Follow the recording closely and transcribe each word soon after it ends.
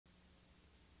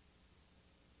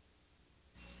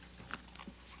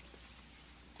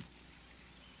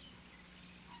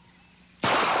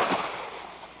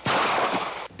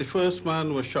The first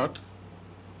man was shot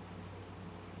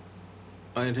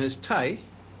in his thigh,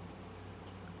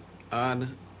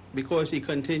 and because he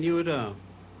continued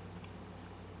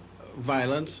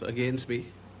violence against me,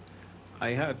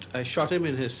 I shot him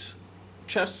in his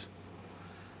chest,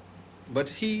 but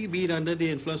he, being under the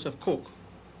influence of coke,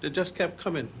 they just kept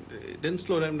coming. It didn't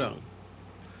slow them down.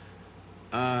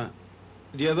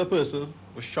 The other person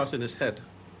was shot in his head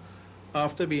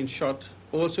after being shot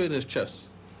also in his chest,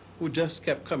 who just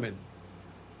kept coming.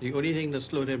 The only thing that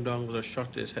slowed him down was a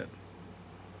shot to his head.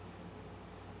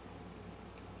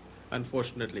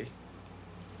 Unfortunately,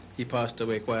 he passed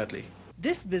away quietly.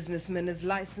 This businessman is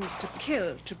licensed to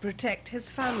kill to protect his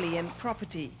family and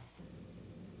property.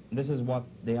 This is what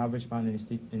the average man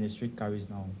in the street carries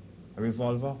now, a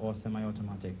revolver or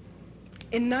semi-automatic.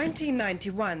 In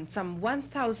 1991, some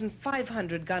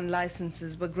 1,500 gun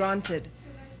licenses were granted.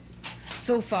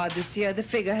 So far this year, the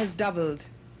figure has doubled.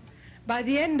 By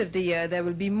the end of the year, there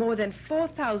will be more than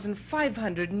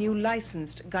 4,500 new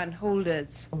licensed gun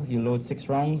holders. You load 6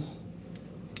 rounds,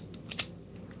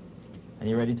 and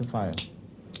you're ready to fire.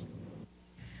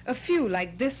 A few,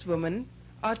 like this woman,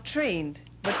 are trained,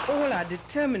 but all are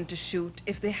determined to shoot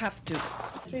if they have to.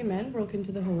 3 men broke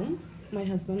into the home. My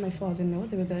husband, my father-in-law,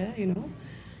 they were there, you know,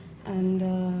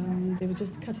 and they were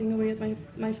just cutting away at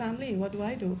my family. What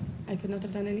do? I could not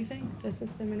have done anything to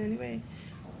assist them in any way.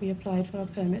 We applied for a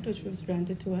permit, which was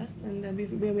granted to us, and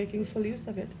we are making full use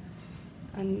of it.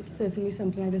 And certainly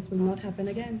something like this will not happen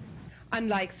again.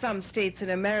 Unlike some states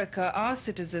in America, our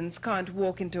citizens can't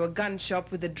walk into a gun shop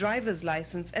with a driver's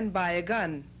license and buy a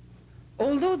gun.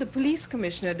 Although the police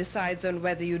commissioner decides on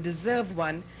whether you deserve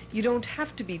one, you don't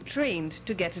have to be trained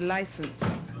to get a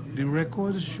license. The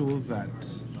records show that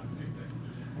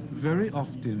very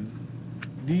often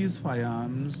these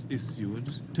firearms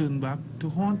issued turn back to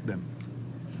haunt them,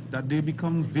 that they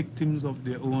become victims of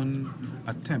their own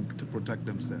attempt to protect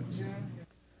themselves.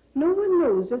 No one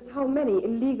knows just how many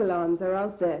illegal arms are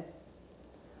out there.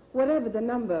 Whatever the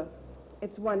number,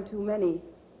 it's one too many.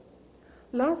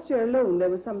 Last year alone, there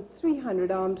were some 300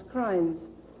 armed crimes.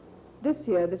 This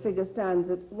year, the figure stands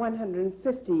at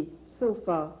 150 so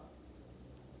far.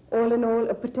 All in all,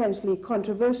 a potentially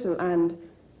controversial and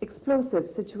explosive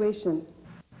situation.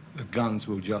 The guns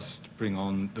will just bring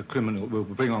on criminal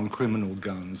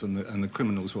guns, and the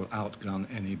criminals will outgun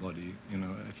anybody. You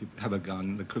know, if you have a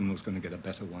gun, the criminal's going to get a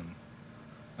better one,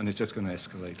 and it's just going to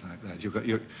escalate like that.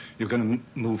 You're going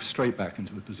to move straight back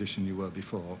into the position you were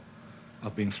before,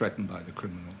 of being threatened by the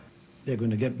criminal. They're going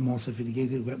to get more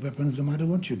sophisticated weapons no matter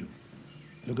what you do.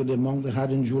 Look at the amount they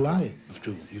had in July.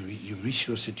 You reach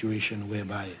a situation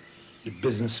whereby the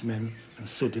businessmen and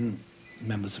certain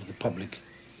members of the public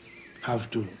have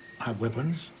to have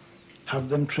weapons, have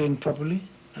them trained properly,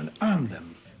 and arm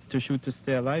them. To shoot to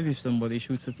stay alive, if somebody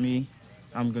shoots at me,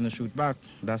 I'm going to shoot back.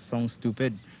 That sounds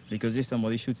stupid, because if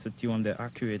somebody shoots at you and they're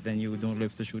accurate, then you don't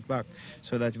live to shoot back.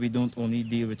 So that we don't only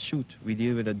deal with shoot, we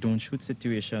deal with a don't shoot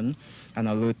situation, an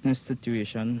alertness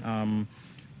situation,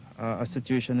 a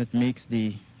situation that makes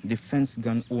the defense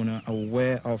gun owner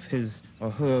aware of his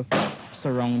or her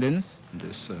surroundings.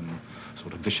 This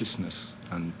sort of viciousness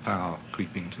and power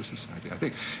creeping into society, I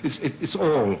think it's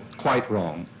all quite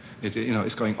wrong.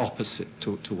 It's going opposite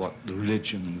to what the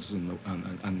religions and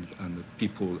the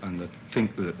people and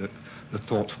the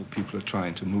thoughtful people are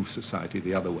trying to move society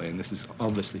the other way, and this is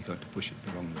obviously going to push it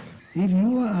the wrong way. If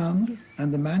you are armed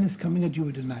and the man is coming at you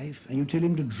with a knife and you tell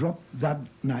him to drop that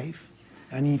knife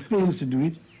and he fails to do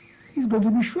it, he's going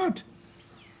to be shot.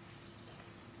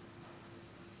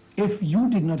 If you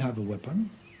did not have a weapon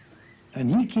and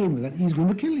he came with that, he's going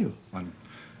to kill you. One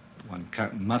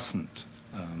mustn't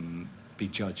be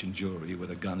judge and jury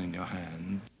with a gun in your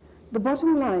hand. The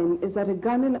bottom line is that a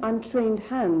gun in untrained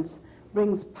hands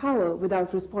brings power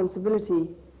without responsibility,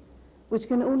 which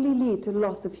can only lead to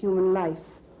loss of human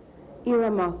life. Ira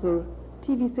Mathur,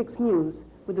 TV6 News,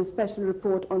 with a special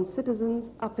report on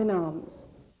citizens up in arms.